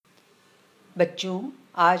बच्चों,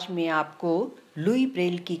 आज मैं आपको लुई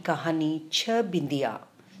ब्रेल की कहानी 6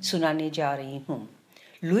 बिंदियाँ सुनाने जा रही हूँ।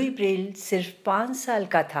 लुई ब्रेल सिर्फ 5 साल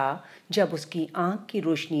का था जब उसकी आँख की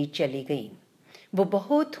रोशनी चली गई। वो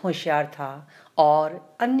बहुत होशियार था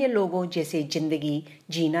और अन्य लोगों जैसे जिंदगी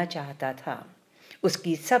जीना चाहता था।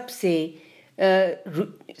 उसकी सबसे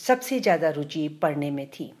ज़्यादा रुचि पढ़ने में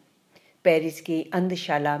थी। पेरिस के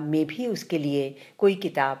अंधशाला में भी उसके लिए कोई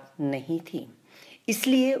किताब नहीं थी,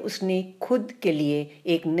 इसलिए उसने खुद के लिए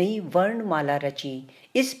एक नई वर्णमाला रची।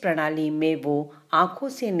 इस प्रणाली में वो आंखों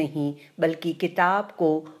से नहीं बल्कि किताब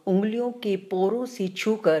को उंगलियों के पोरों से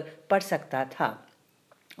छूकर पढ़ सकता था।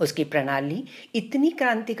 उसकी प्रणाली इतनी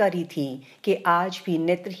क्रांतिकारी थी कि आज भी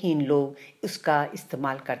नेत्रहीन लोग उसका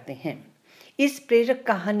इस्तेमाल करते हैं। इस प्रेरक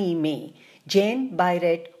कहानी में जेन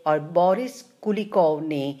बायरेट और बोरिस कुलिकोव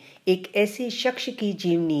ने एक ऐसे शख्स की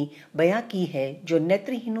जीवनी बयां की है जो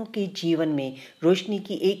नेत्रहीनों के जीवन में रोशनी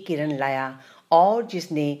की एक किरण लाया और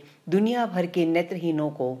जिसने दुनिया भर के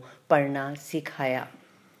नेत्रहीनों को पढ़ना सिखाया।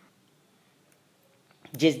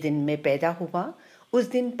 जिस दिन मैं पैदा हुआ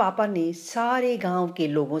उस दिन पापा ने सारे गांव के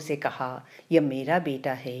लोगों से कहा, यह मेरा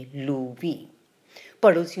बेटा है लूवी।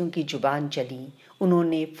 पड़ोसियों की जुबान चली।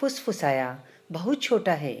 उन्होंने फुसफुसाया, बहुत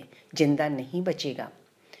छोटा है, जिंदा नहीं बचेगा।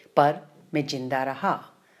 पर मैं जिंदा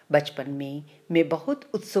रहा। बचपन में मैं बहुत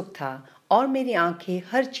उत्सुक था और मेरी आंखें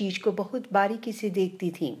हर चीज को बहुत बारीकी से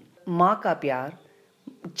देखती थीं। माँ का प्यार,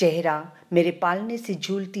 चेहरा, मेरे पालने से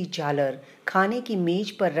झूलती झालर, खाने की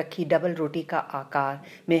मेज पर रखी डबल रोटी का आकार,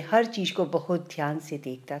 मैं हर चीज को बहुत ध्यान से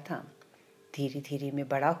देखता था। धीरे धीरे मैं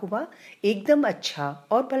बड़ा हुआ, एकदम अच्छा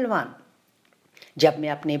और बलवान। जब मैं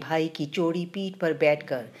अपने भाई की चौड़ी पीठ पर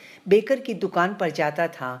बैठकर बेकर की दुकान पर जाता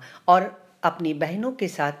था और अपनी बहनों के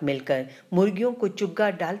साथ मिलकर मुर्गियों को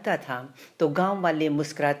चुग्गा डालता था तो गांव वाले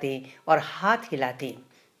मुस्कुराते और हाथ हिलाते।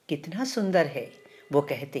 कितना सुंदर है, वो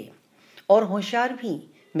कहते। और होशियार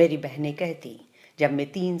भी, मेरी बहनें कहती। जब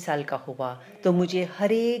मैं 3 साल का हुआ तो मुझे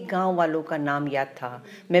हर एक गाँव वालों का नाम याद था।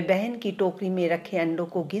 मैं बहन की टोकरी में रखे अंडों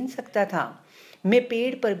को गिन सकता था। मैं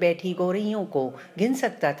पेड़ पर बैठी गौरैयों को गिन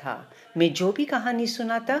सकता था। मैं जो भी कहानी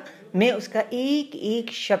सुनाता मैं उसका एक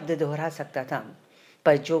एक शब्द दोहरा सकता था।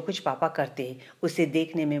 पर जो कुछ पापा करते उसे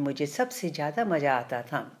देखने में मुझे सबसे ज़्यादा मज़ा आता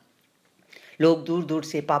था। लोग दूर दूर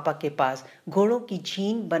से पापा के पास घोड़ों की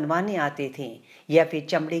झीन बनवाने आते थे या फिर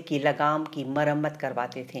चमड़े की लगाम की मरम्मत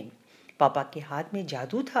करवाते थे। पापा के हाथ में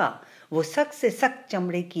जादू था। वो सख्त से सख्त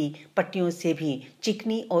चमड़े की पट्टियों से भी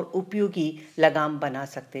चिकनी और उपयोगी लगाम बना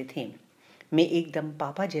सकते थे। मैं एकदम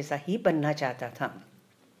पापा जैसा ही बनना चाहता था।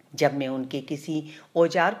 जब मैं उनके किसी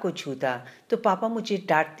औजार को छूता तो पापा मुझे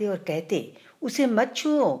डांटते और कहते, उसे मत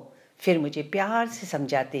छुओ। फिर मुझे प्यार से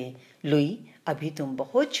समझाते, लुई अभी तुम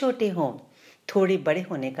बहुत छोटे हो, थोड़े बड़े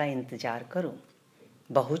होने का इंतजार करो।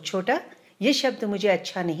 बहुत छोटा, ये शब्द मुझे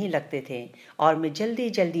अच्छा नहीं लगते थे और मैं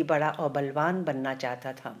जल्दी जल्दी बड़ा और बलवान बनना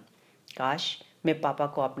चाहता था। काश मैं पापा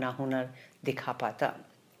को अपना हुनर दिखा पाता।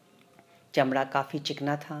 चमड़ा काफ़ी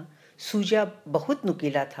चिकना था, सूजा बहुत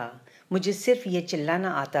नुकीला था। मुझे सिर्फ ये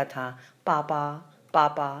चिल्लाना आता था, पापा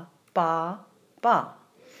पापा पा पा।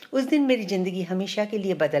 उस दिन मेरी ज़िंदगी हमेशा के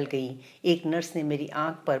लिए बदल गई। एक नर्स ने मेरी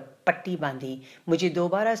आंख पर पट्टी बांधी। मुझे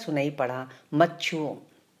दोबारा सुनाई पड़ा, मत छुओ।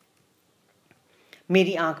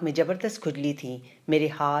 मेरी आंख में ज़बरदस्त खुजली थी। मेरे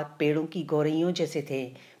हाथ पेड़ों की गौरैयों जैसे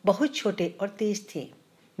थे, बहुत छोटे और तेज थे।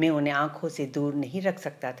 मैं उन्हें आंखों से दूर नहीं रख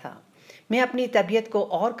सकता था। मैं अपनी तबीयत को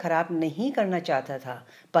और ख़राब नहीं करना चाहता था,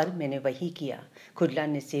 पर मैंने वही किया।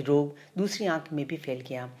 खुजलाने से रोग दूसरी आंख में भी फैल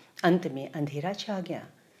गया। अंत में अंधेरा छा गया।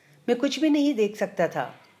 मैं कुछ भी नहीं देख सकता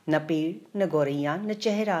था, न पेड़, न गौरैया, न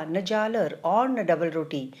चेहरा, न जालर और न डबल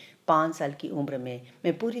रोटी। 5 साल की उम्र में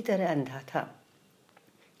मैं पूरी तरह अंधा था।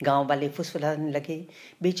 गांव वाले फुसफुसाने लगे,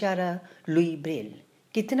 बेचारा लुई ब्रेल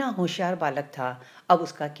कितना होशियार बालक था, अब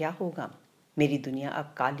उसका क्या होगा। मेरी दुनिया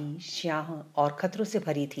अब काली, स्याह और खतरों से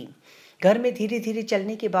भरी थी। घर में धीरे धीरे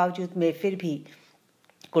चलने के बावजूद मैं फिर भी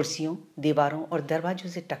कुर्सियों, दीवारों और दरवाजों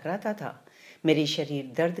से टकराता था। मेरे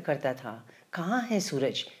शरीर दर्द करता था। कहाँ है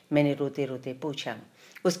सूरज, मैंने रोते रोते पूछा।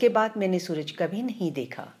 उसके बाद मैंने सूरज कभी नहीं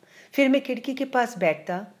देखा। फिर मैं खिड़की के पास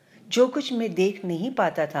बैठता। जो कुछ मैं देख नहीं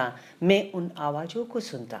पाता था मैं उन आवाज़ों को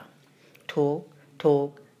सुनता। ठोक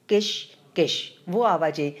ठोक, किश किश, वो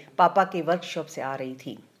आवाज़ें पापा के वर्कशॉप से आ रही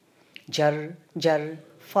थी। जर जर,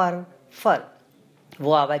 फर फर,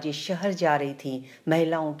 वो आवाज़ें शहर जा रही थी।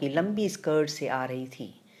 महिलाओं की लंबी स्कर्ट से आ रही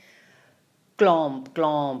थी। क्लॉम्प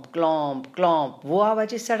क्लॉम्प क्लॉम्प क्लॉम्प, वो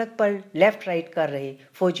आवाज़ें सड़क पर लेफ्ट राइट कर रहे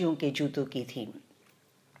फौजियों के जूतों की थी।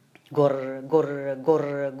 गुर्र गुर्र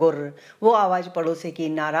गुर्र गुर्र, वो आवाज़ पड़ोसी के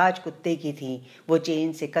नाराज कुत्ते की थी। वो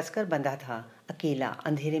चेन से कसकर बंधा था, अकेला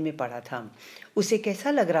अंधेरे में पड़ा था। उसे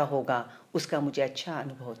कैसा लग रहा होगा, उसका मुझे अच्छा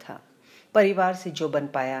अनुभव था। परिवार से जो बन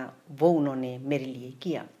पाया वो उन्होंने मेरे लिए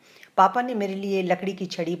किया। पापा ने मेरे लिए लकड़ी की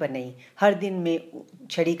छड़ी बनाई। हर दिन मैं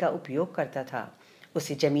छड़ी का उपयोग करता था।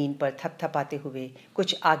 उसे जमीन पर थपथपाते हुए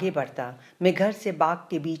कुछ आगे बढ़ता। मैं घर से बाग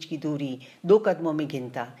के बीच की दूरी 2 कदमों में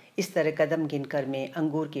गिनता। इस तरह कदम गिनकर मैं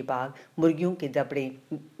अंगूर के बाग, मुर्गियों के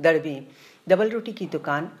दड़बे, डबल रोटी की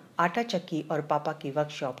दुकान, आटा चक्की और पापा की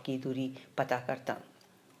वर्कशॉप की दूरी पता करता।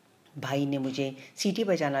 भाई ने मुझे सीटी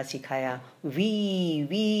बजाना सिखाया। वी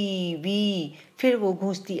वी वी। फिर वो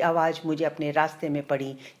गूंजती आवाज़ मुझे अपने रास्ते में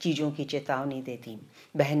पड़ी चीज़ों की चेतावनी देती।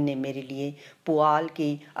 बहन ने मेरे लिए पुआल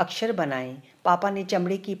के अक्षर बनाए। पापा ने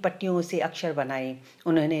चमड़े की पट्टियों से अक्षर बनाए।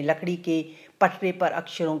 उन्होंने लकड़ी के पटरे पर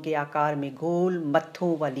अक्षरों के आकार में गोल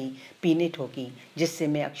मत्थों वाली पीने ठोकी, जिससे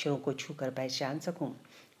मैं अक्षरों को छूकर पहचान सकूं।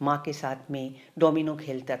 माँ के साथ में डोमिनो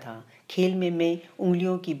खेलता था। खेल में मैं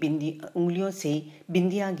उंगलियों से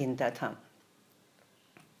बिंदियां गिनता था।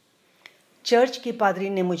 चर्च के पादरी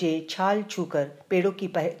ने मुझे छाल छूकर पेड़ों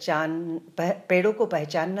को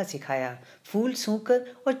पहचानना सिखाया, फूल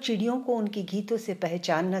सूंघकर और चिड़ियों को उनके गीतों से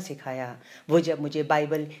पहचानना सिखाया। वो जब मुझे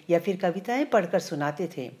बाइबल या फिर कविताएं पढ़कर सुनाते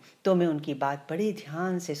थे तो मैं उनकी बात बड़े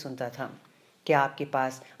ध्यान से सुनता था। क्या आपके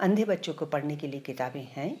पास अंधे बच्चों को पढ़ने के लिए किताबें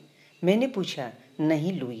हैं? मैंने पूछा।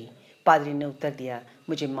 नहीं लुई, पादरी ने उत्तर दिया।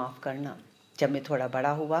 मुझे माफ़ करना। जब मैं थोड़ा बड़ा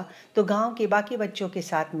हुआ तो गांव के बाकी बच्चों के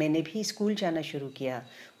साथ मैंने भी स्कूल जाना शुरू किया।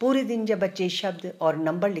 पूरे दिन जब बच्चे शब्द और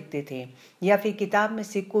नंबर लिखते थे या फिर किताब में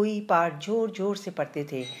से कोई पाठ जोर जोर से पढ़ते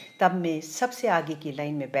थे, तब मैं सबसे आगे की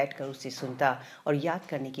लाइन में बैठकर उसे सुनता और याद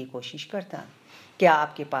करने की कोशिश करता। क्या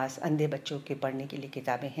आपके पास अंधे बच्चों के पढ़ने के लिए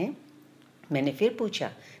किताबें हैं? मैंने फिर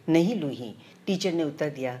पूछा। नहीं लूही, टीचर ने उत्तर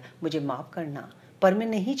दिया। मुझे माफ़ करना, पर मैं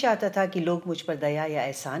नहीं चाहता था कि लोग मुझ पर दया या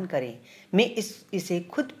एहसान करें। मैं इसे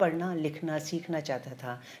खुद पढ़ना लिखना सीखना चाहता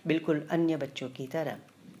था, बिल्कुल अन्य बच्चों की तरह।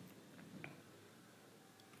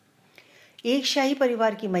 एक शाही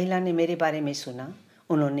परिवार की महिला ने मेरे बारे में सुना।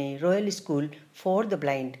 उन्होंने royal school for the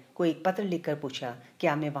blind को एक पत्र लिखकर पूछा,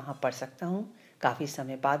 क्या मैं वहाँ पढ़ सकता हूँ? काफ़ी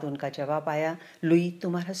समय बाद उनका जवाब आया, लुई,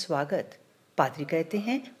 तुम्हारा स्वागत। पादरी कहते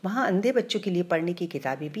हैं वहाँ अंधे बच्चों के लिए पढ़ने की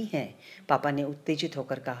किताबें भी हैं। पापा ने उत्तेजित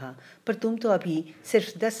होकर कहा, पर तुम तो अभी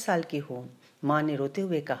सिर्फ 10 साल के हो। माँ ने रोते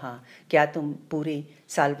हुए कहा, क्या तुम पूरे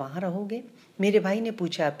साल वहाँ रहोगे? मेरे भाई ने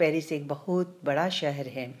पूछा। पेरिस एक बहुत बड़ा शहर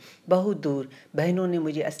है, बहुत दूर। बहनों ने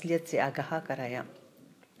मुझे असलियत से आगाह कराया।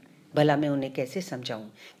 भला मैं उन्हें कैसे समझाऊं?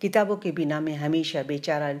 किताबों के बिना मैं हमेशा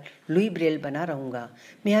बेचारा लुई ब्रेल बना रहूँगा।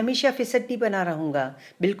 मैं हमेशा फिसड्डी बना रहूँगा,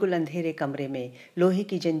 बिल्कुल अंधेरे कमरे में लोहे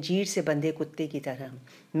की जंजीर से बंधे कुत्ते की तरह।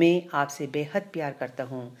 मैं आपसे बेहद प्यार करता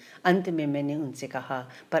हूँ। अंत में मैंने उनसे कहा,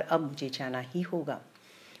 पर अब मुझे जाना ही होगा।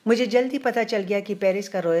 मुझे जल्द ही पता चल गया कि पेरिस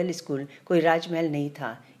का रॉयल स्कूल कोई राजमहल नहीं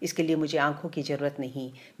था। इसके लिए मुझे आंखों की जरूरत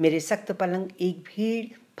नहीं। मेरे सख्त पलंग एक भीड़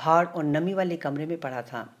भाड़ और नमी वाले कमरे में पड़ा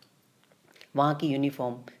था। वहाँ की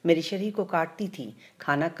यूनिफॉर्म मेरे शरीर को काटती थी।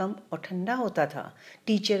 खाना कम और ठंडा होता था।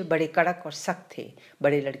 टीचर बड़े कड़क और सख्त थे।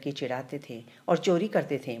 बड़े लड़के चिढ़ाते थे और चोरी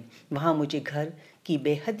करते थे। वहाँ मुझे घर की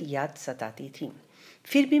बेहद याद सताती थी।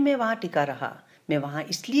 फिर भी मैं वहाँ टिका रहा। मैं वहाँ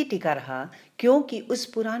इसलिए टिका रहा क्योंकि उस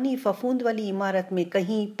पुरानी फफूंद वाली इमारत में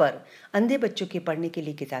कहीं पर अंधे बच्चों के पढ़ने के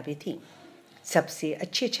लिए किताबें थीं। सबसे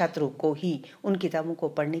अच्छे छात्रों को ही उन किताबों को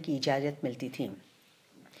पढ़ने की इजाज़त मिलती थी।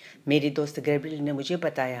 मेरे दोस्त गैब्रियल ने मुझे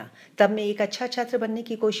बताया। तब मैं एक अच्छा छात्र बनने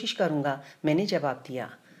की कोशिश करूँगा, मैंने जवाब दिया।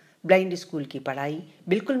 ब्लाइंड स्कूल की पढ़ाई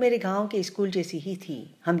बिल्कुल मेरे गांव के स्कूल जैसी ही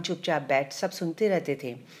थी। हम चुपचाप बैठ सब सुनते रहते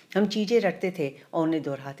थे। हम चीज़ें रटते थे और उन्हें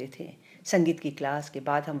दोहराते थे। संगीत की क्लास के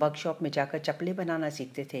बाद हम वर्कशॉप में जाकर चप्पलें बनाना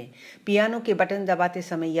सीखते थे। पियानो के बटन दबाते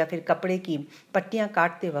समय या फिर कपड़े की पट्टियाँ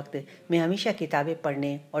काटते वक्त मैं हमेशा किताबें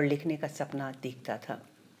पढ़ने और लिखने का सपना देखता था।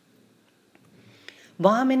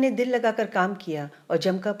 वहाँ मैंने दिल लगाकर काम किया और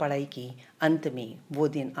जमकर पढ़ाई की। अंत में वो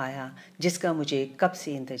दिन आया जिसका मुझे कब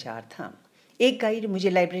से इंतजार था। एक गाइड मुझे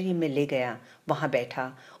लाइब्रेरी में ले गया। वहाँ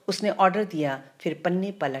बैठा। उसने ऑर्डर दिया। फिर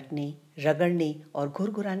पन्ने पलटने, रगड़ने और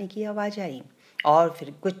घुरघुराने की आवाज़ आई और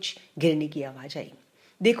फिर कुछ गिरने की आवाज़ आई।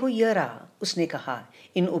 देखो यह रहा, उसने कहा।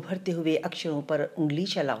 इन उभरते हुए अक्षरों पर उंगली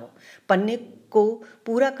चलाओ। पन्ने को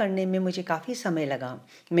पूरा करने में मुझे काफ़ी समय लगा।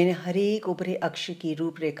 मैंने हर एक उभरे अक्षर की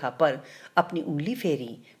रूपरेखा पर अपनी उंगली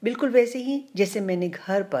फेरी, बिल्कुल वैसे ही जैसे मैंने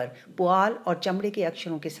घर पर पुआल और चमड़े के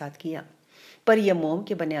अक्षरों के साथ किया। पर यह मोम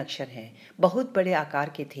के बने अक्षर हैं, बहुत बड़े आकार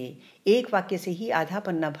के थे। एक वाक्य से ही आधा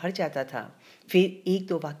पन्ना भर जाता था। फिर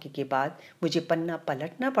 1-2 वाक्य के बाद मुझे पन्ना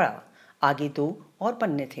पलटना पड़ा। आगे 2 और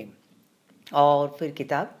पन्ने थे और फिर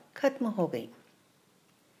किताब खत्म हो गई।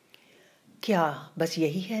 क्या बस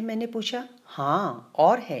यही है? मैंने पूछा। हाँ,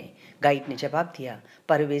 और है, गाइड ने जवाब दिया,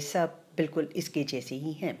 पर वे सब बिल्कुल इसके जैसे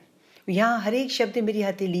ही हैं। यहाँ हर एक शब्द मेरी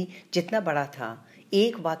हथेली जितना बड़ा था।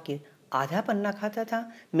 एक वाक्य आधा पन्ना खाता था।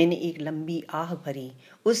 मैंने एक लंबी आह भरी।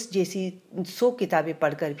 उस जैसी 100 किताबें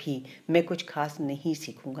पढ़कर भी मैं कुछ खास नहीं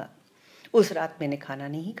सीखूंगा। उस रात मैंने खाना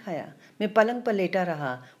नहीं खाया। मैं पलंग पर लेटा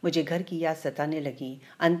रहा। मुझे घर की याद सताने लगी।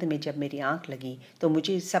 अंत में जब मेरी आंख लगी तो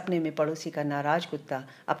मुझे सपने में पड़ोसी का नाराज कुत्ता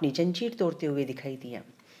अपनी जंजीर तोड़ते हुए दिखाई दिया।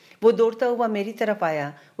 वो दौड़ता हुआ मेरी तरफ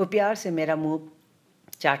आया। वो प्यार से मेरा मुंह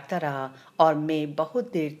चाटता रहा और मैं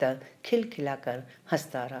बहुत देर तक खिलखिलाकर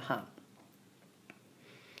हंसता रहा।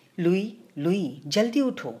 लुई, लुई, जल्दी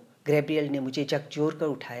उठो। गैब्रियल ने मुझे झकझोर कर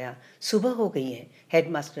उठाया। सुबह हो गई है।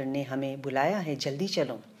 हेडमास्टर ने हमें बुलाया है, जल्दी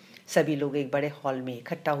चलो। सभी लोग एक बड़े हॉल में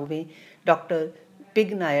इकट्ठा हुए। डॉक्टर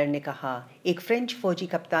पिगनायर ने कहा, एक फ्रेंच फौजी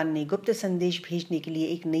कप्तान ने गुप्त संदेश भेजने के लिए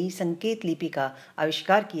एक नई संकेत लिपि का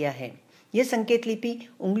आविष्कार किया है। यह संकेत लिपि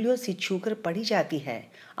उंगलियों से छूकर पढ़ी जाती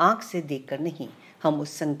है, आंख से देखकर नहीं। हम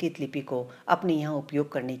उस संकेत लिपि को अपने यहाँ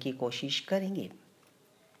उपयोग करने की कोशिश करेंगे।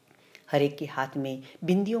 हर एक के हाथ में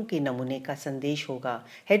बिंदियों के नमूने का संदेश होगा।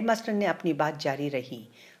 हेडमास्टर ने अपनी बात जारी रही।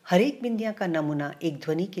 हर एक बिंदिया का नमूना एक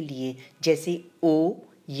ध्वनि के लिए, जैसे ओ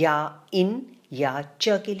या इन या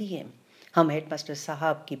च के लिए। हम हेडमास्टर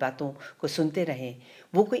साहब की बातों को सुनते रहे।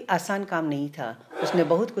 वो कोई आसान काम नहीं था। उसने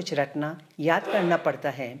बहुत कुछ रटना, याद करना पड़ता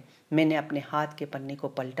है। मैंने अपने हाथ के पन्ने को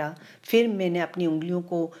पलटा। फिर मैंने अपनी उंगलियों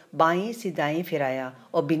को बाएं से दाएं फिराया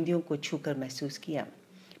और बिंदियों को छूकर महसूस किया।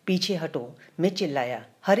 पीछे हटो, मैं चिल्लाया।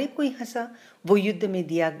 हर एक कोई हंसा। वो युद्ध में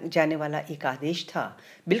दिया जाने वाला एक आदेश था।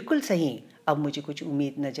 बिल्कुल सही। अब मुझे कुछ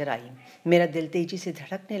उम्मीद नजर आई। मेरा दिल तेजी से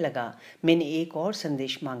धड़कने लगा। मैंने एक और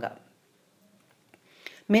संदेश मांगा।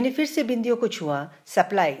 मैंने फिर से बिंदियों को छुआ।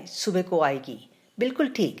 सप्लाई सुबह को आएगी। बिल्कुल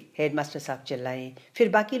ठीक, हेडमास्टर साहब चिल्लाए। फिर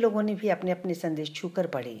बाकी लोगों ने भी अपने अपने संदेश छूकर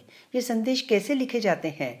पढ़े। ये संदेश कैसे लिखे जाते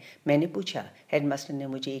हैं? मैंने पूछा। हेडमास्टर ने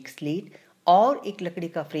मुझे एक स्लेट और एक लकड़ी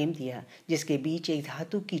का फ्रेम दिया, जिसके बीच एक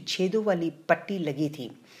धातु की छेदों वाली पट्टी लगी थी।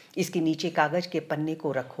 इसके नीचे कागज के पन्ने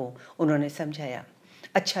को रखो, उन्होंने समझाया।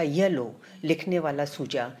 अच्छा, यह लो। लिखने वाला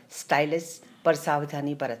सूजा। स्टाइलस पर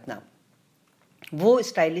सावधानी बरतना। वो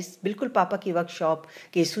स्टाइलिस बिल्कुल पापा की वर्कशॉप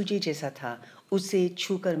के सूजे जैसा था। उसे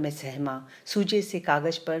छूकर मैं सहमा। सूजे से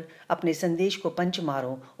कागज पर अपने संदेश को पंच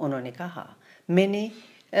मारो, उन्होंने कहा। मैंने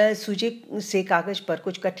सूजे से कागज पर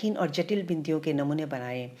कुछ कठिन और जटिल बिंदियों के नमूने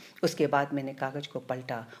बनाए। उसके बाद मैंने कागज को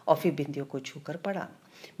पलटा और फिर बिंदियों को छूकर पढ़ा।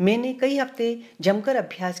 मैंने कई हफ्ते जमकर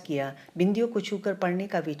अभ्यास किया। बिंदियों को छूकर पढ़ने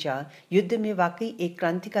का विचार युद्ध में वाकई एक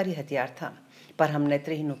क्रांतिकारी हथियार था, पर हम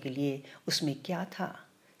नेत्रहीनों के लिए उसमें क्या था?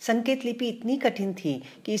 संकेत लिपि इतनी कठिन थी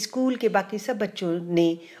कि स्कूल के बाकी सब बच्चों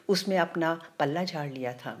ने उसमें अपना पल्ला झाड़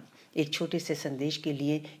लिया था। एक छोटे से संदेश के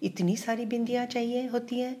लिए इतनी सारी बिंदियां चाहिए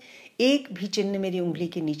होती हैं। एक भी चिन्ह मेरी उंगली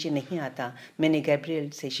के नीचे नहीं आता। मैंने गैब्रियल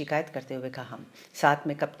से शिकायत करते हुए कहा। साथ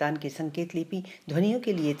में कप्तान की संकेत लिपि ध्वनियों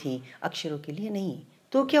के लिए थी, अक्षरों के लिए नहीं।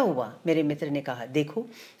 तो क्या हुआ? मेरे मित्र ने कहा। देखो,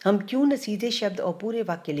 हम क्यों न सीधे शब्द और पूरे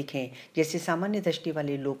वाक्य लिखें, जैसे सामान्य दृष्टि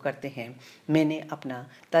वाले लोग करते हैं। मैंने अपना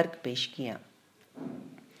तर्क पेश किया।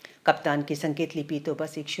 कप्तान की संकेत लिपि तो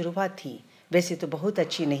बस एक शुरुआत थी। वैसे तो बहुत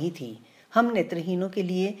अच्छी नहीं थी। हम नेत्रहीनों के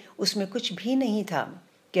लिए उसमें कुछ भी नहीं था।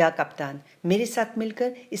 क्या कप्तान मेरे साथ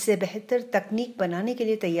मिलकर इससे बेहतर तकनीक बनाने के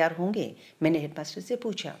लिए तैयार होंगे? मैंने हेडमास्टर से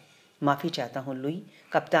पूछा। माफ़ी चाहता हूँ लुई,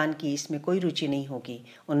 कप्तान की इसमें कोई रुचि नहीं होगी,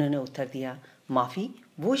 उन्होंने उत्तर दिया। माफ़ी?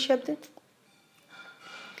 वो शब्द!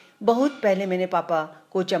 बहुत पहले मैंने पापा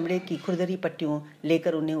को चमड़े की खुरदरी पट्टियों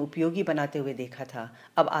लेकर उन्हें उपयोगी बनाते हुए देखा था।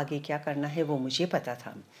 अब आगे क्या करना है वो मुझे पता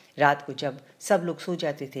था। रात को जब सब लोग सो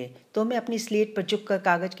जाते थे तो मैं अपनी स्लेट पर झुककर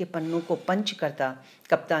कागज के पन्नों को पंच करता।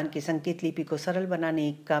 कप्तान की संकेत लिपि को सरल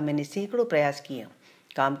बनाने का मैंने सैकड़ों प्रयास किया।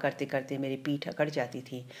 काम करते करते मेरी पीठ अकड़ जाती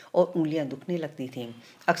थी और उंगलियां दुखने लगती थीं।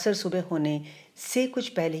 अक्सर सुबह होने से कुछ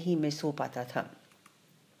पहले ही मैं सो पाता था।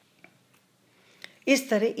 इस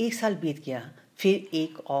तरह एक साल बीत गया, फिर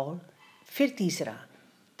एक और, फिर तीसरा।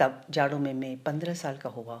 तब जाड़ों में मैं 15 साल का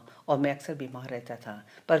हुआ और मैं अक्सर बीमार रहता था,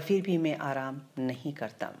 पर फिर भी मैं आराम नहीं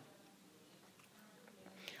करता।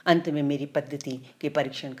 अंत में मेरी पद्धति के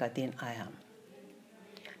परीक्षण का दिन आया।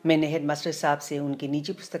 मैंने हेडमास्टर साहब से उनके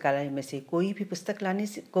निजी पुस्तकालय में से कोई भी पुस्तक लाने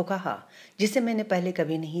को कहा, जिसे मैंने पहले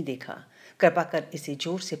कभी नहीं देखा। कृपा कर इसे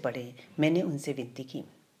जोर से पढ़ें, मैंने उनसे विनती की।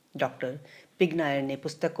 डॉक्टर पिगनायर ने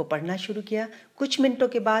पुस्तक को पढ़ना शुरू किया। कुछ मिनटों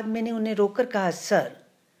के बाद मैंने उन्हें रोककर कहा, सर,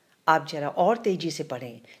 आप जरा और तेजी से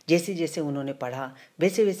पढ़ें। जैसे जैसे उन्होंने पढ़ा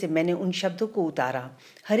वैसे वैसे मैंने उन शब्दों को उतारा,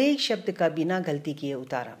 हर एक शब्द का बिना गलती किए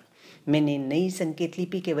उतारा। मैंने नई संकेत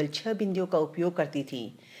लिपि केवल 6 बिंदियों का उपयोग करती थी।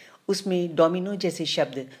 उसमें डोमिनो जैसे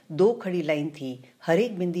शब्द 2 खड़ी लाइन थी। हर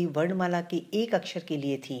एक बिंदी वर्णमाला के एक अक्षर के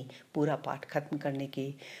लिए थी। पूरा पाठ खत्म करने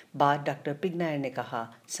के बाद डॉक्टर पिगनायर ने कहा,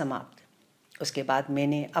 समाप्त। उसके बाद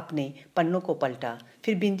मैंने अपने पन्नों को पलटा।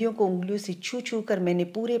 फिर बिंदियों को उंगलियों से छू छू कर मैंने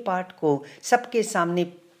पूरे पाठ को सबके सामने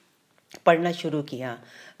पढ़ना शुरू किया।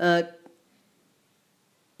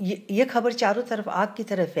 ये खबर चारों तरफ आग की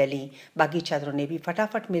तरह फैली। बाकी छात्रों ने भी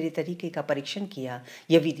फटाफट मेरे तरीके का परीक्षण किया।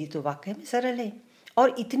 यह विधि तो वाकई में सरल है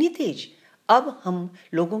और इतनी तेज। अब हम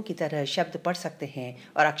लोगों की तरह शब्द पढ़ सकते हैं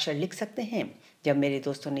और अक्षर लिख सकते हैं। जब मेरे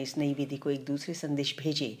दोस्तों ने इस नई विधि को एक दूसरे संदेश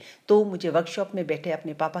भेजे तो मुझे वर्कशॉप में बैठे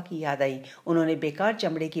अपने पापा की याद आई। उन्होंने बेकार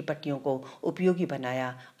चमड़े की पट्टियों को उपयोगी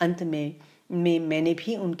बनाया। अंत में मैंने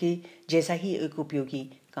भी उनके जैसा ही एक उपयोगी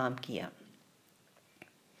काम किया।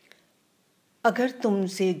 अगर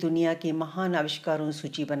तुमसे दुनिया के महान आविष्कारों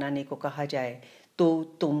सूची बनाने को कहा जाए तो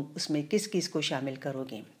तुम उसमें किस किस को शामिल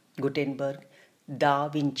करोगे? गुटेनबर्ग, दा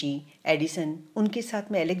विंची, एडिसन, उनके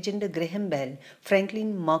साथ में Alexander Graham bell,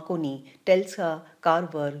 Franklin Markovnikov, Tesla,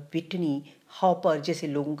 Carver, Whitney, hopper जैसे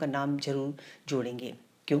लोगों का नाम जरूर जोड़ेंगे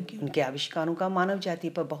क्योंकि उनके आविष्कारों का मानव जाति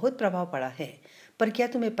पर बहुत प्रभाव पड़ा है। पर क्या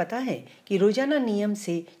तुम्हें पता है कि रोजाना नियम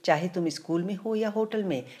से, चाहे तुम स्कूल में हो या होटल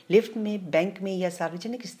में, लिफ्ट में, बैंक में या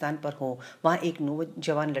सार्वजनिक स्थान पर हो, वहाँ एक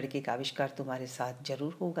नौजवान लड़के का आविष्कार तुम्हारे साथ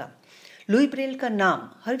जरूर होगा। लुई ब्रेल का नाम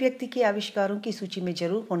हर व्यक्ति के आविष्कारों की सूची में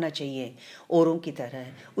जरूर होना चाहिए। औरों की तरह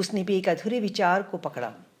उसने भी एक अधूरे विचार को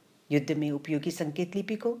पकड़ा, युद्ध में उपयोगी संकेत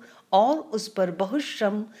लिपि को, और उस पर बहुत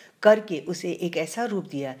श्रम करके उसे एक ऐसा रूप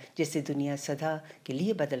दिया जिससे दुनिया सदा के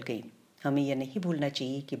लिए बदल गई। हमें यह नहीं भूलना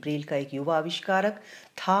चाहिए कि ब्रेल का एक युवा आविष्कारक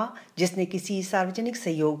था जिसने किसी सार्वजनिक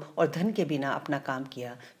सहयोग और धन के बिना अपना काम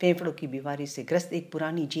किया। फेफड़ों की बीमारी से ग्रस्त एक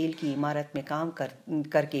पुरानी जेल की इमारत में काम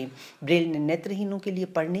करके ब्रेल ने नेत्रहीनों के लिए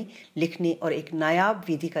पढ़ने, लिखने और एक नायाब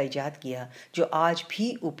विधि का इजाद किया जो आज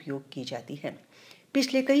भी उपयोग की जाती है।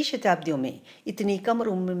 पिछले कई शताब्दियों में इतनी कम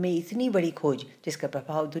उम्र में इतनी बड़ी खोज जिसका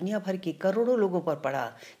प्रभाव दुनिया भर के करोड़ों लोगों पर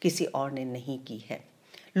पड़ा, किसी और ने नहीं की है।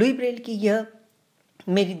 लुई ब्रेल की यह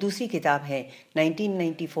मेरी दूसरी किताब है।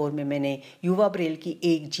 1994 में मैंने युवा ब्रेल की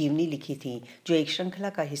एक जीवनी लिखी थी जो एक श्रृंखला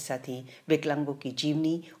का हिस्सा थी, विकलांगों की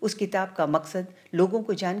जीवनी। उस किताब का मकसद लोगों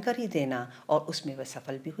को जानकारी देना और उसमें वह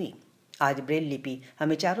सफल भी हुई। आज ब्रेल लिपि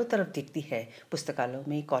हमें चारों तरफ दिखती है, पुस्तकालयों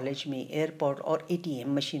में, कॉलेज में, एयरपोर्ट और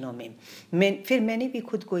एटीएम मशीनों में। फिर मैंने भी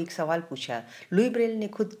खुद को एक सवाल पूछा, लुई ब्रेल ने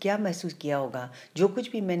खुद क्या महसूस किया होगा? जो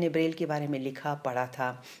कुछ भी मैंने ब्रेल के बारे में लिखा पढ़ा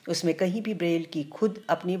था उसमें कहीं भी ब्रेल की खुद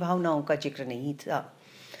अपनी भावनाओं का जिक्र नहीं था।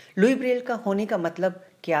 लुई ब्रेल का होने का मतलब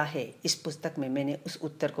क्या है? इस पुस्तक में मैंने उस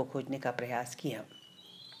उत्तर को खोजने का प्रयास किया।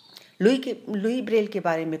 लुई ब्रेल के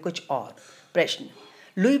बारे में कुछ और प्रश्न।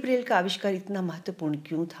 लुई ब्रेल का आविष्कार इतना महत्वपूर्ण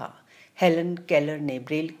क्यों था? हेलन केलर ने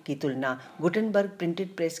ब्रेल की तुलना गुटेनबर्ग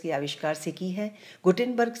प्रिंटेड प्रेस के आविष्कार से की है।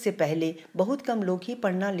 गुटेनबर्ग से पहले बहुत कम लोग ही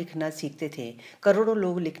पढ़ना लिखना सीखते थे। करोड़ों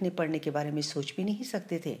लोग लिखने पढ़ने के बारे में सोच भी नहीं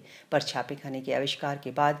सकते थे। पर छापे खाने के आविष्कार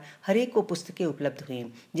के बाद हर एक को पुस्तकें उपलब्ध हुई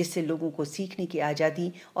जिससे लोगों को सीखने की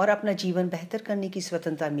आज़ादी और अपना जीवन बेहतर करने की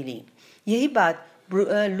स्वतंत्रता मिली। यही बात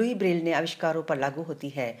लुई ब्रेल ने आविष्कारों पर लागू होती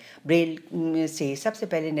है। ब्रेल से सबसे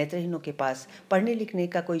पहले नेत्रहीनों के पास पढ़ने लिखने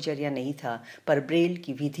का कोई जरिया नहीं था, पर ब्रेल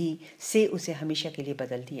की विधि से उसे हमेशा के लिए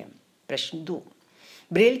बदल दिया। प्रश्न 2,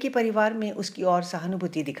 ब्रेल के परिवार में उसकी और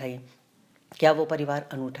सहानुभूति दिखाई। क्या वो परिवार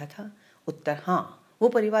अनूठा था? उत्तर हाँ, वो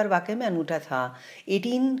परिवार वाकई में अनूठा था।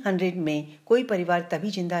 1800 में कोई परिवार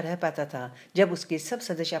तभी जिंदा रह पाता था जब उसके सब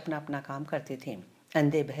सदस्य अपना अपना काम करते थे।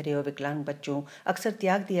 अंधे, बहरे और विकलांग बच्चों अक्सर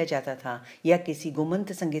त्याग दिया जाता था या किसी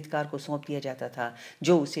गुमंत संगीतकार को सौंप दिया जाता था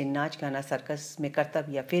जो उसे नाच गाना, सर्कस में करतब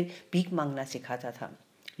या फिर भीख मांगना सिखाता था।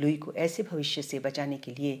 लुई को ऐसे भविष्य से बचाने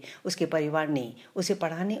के लिए उसके परिवार ने उसे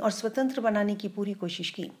पढ़ाने और स्वतंत्र बनाने की पूरी कोशिश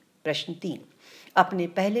की। प्रश्न 3, अपने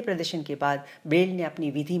पहले प्रदर्शन के बाद ब्रेल ने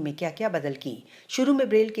अपनी विधि में क्या क्या बदल की? शुरू में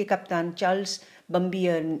ब्रेल के कप्तान चार्ल्स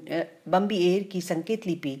बम्बिएर की संकेत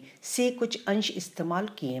लिपि से कुछ अंश इस्तेमाल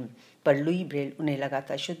किए, पर लुई ब्रेल उन्हें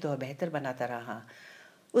लगातार शुद्ध और बेहतर बनाता रहा।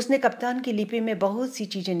 उसने कप्तान की लिपि में बहुत सी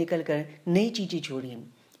चीज़ें निकलकर नई चीज़ें जोड़ी।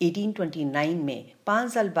 1829 में 5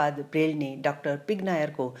 साल बाद ब्रेल ने डॉक्टर पिगनायर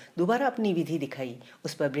को दोबारा अपनी विधि दिखाई।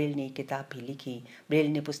 उस पर ब्रेल ने एक किताब भी लिखी। ब्रेल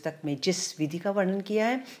ने पुस्तक में जिस विधि का वर्णन किया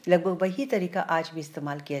है लगभग वही तरीका आज भी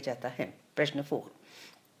इस्तेमाल किया जाता है। प्रश्न 4,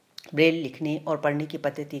 ब्रेल लिखने और पढ़ने की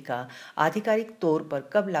पद्धति का आधिकारिक तौर पर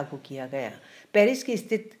कब लागू किया गया? पेरिस के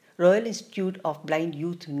स्थित royal institute of blind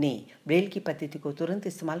youth ने ब्रेल की पद्धति को तुरंत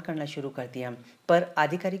इस्तेमाल करना शुरू कर दिया, पर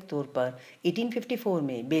आधिकारिक तौर पर 1854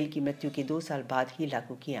 में ब्रेल की मृत्यु के 2 साल बाद ही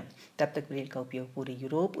लागू किया। तब तक ब्रेल का उपयोग पूरे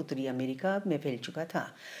यूरोप, उत्तरी अमेरिका में फैल चुका था।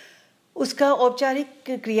 उसका औपचारिक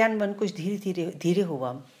क्रियान्वयन कुछ धीरे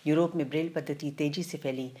हुआ। यूरोप में ब्रेल पद्धति तेजी से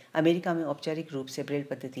फैली। अमेरिका में औपचारिक रूप से ब्रेल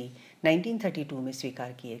पद्धति 1932 में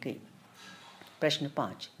स्वीकार की गई। प्रश्न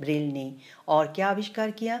 5, ब्रेल ने और क्या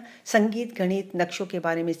आविष्कार किया? संगीत, गणित, नक्शों के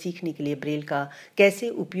बारे में सीखने के लिए ब्रेल का कैसे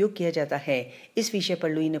उपयोग किया जाता है, इस विषय पर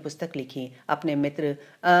लुई ने पुस्तक लिखी। अपने मित्र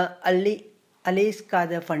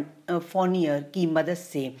अलेस्का फोनियर की मदद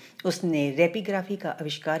से उसने रेपिग्राफी का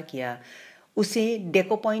आविष्कार किया। उसे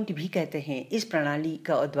डेकोपॉइंट भी कहते हैं। इस प्रणाली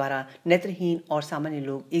का द्वारा नेत्रहीन और सामान्य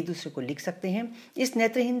लोग एक दूसरे को लिख सकते हैं। इस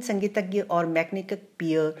नेत्रहीन संगीतज्ञ और मैकेनिक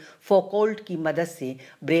पियर फौकॉल्ट की मदद से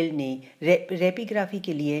ब्रेल ने रेपिग्राफी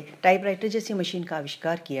के लिए टाइपराइटर जैसी मशीन का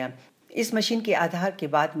आविष्कार किया। इस मशीन के आधार के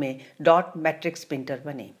बाद में डॉट मैट्रिक्स प्रिंटर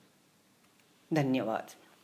बने। धन्यवाद।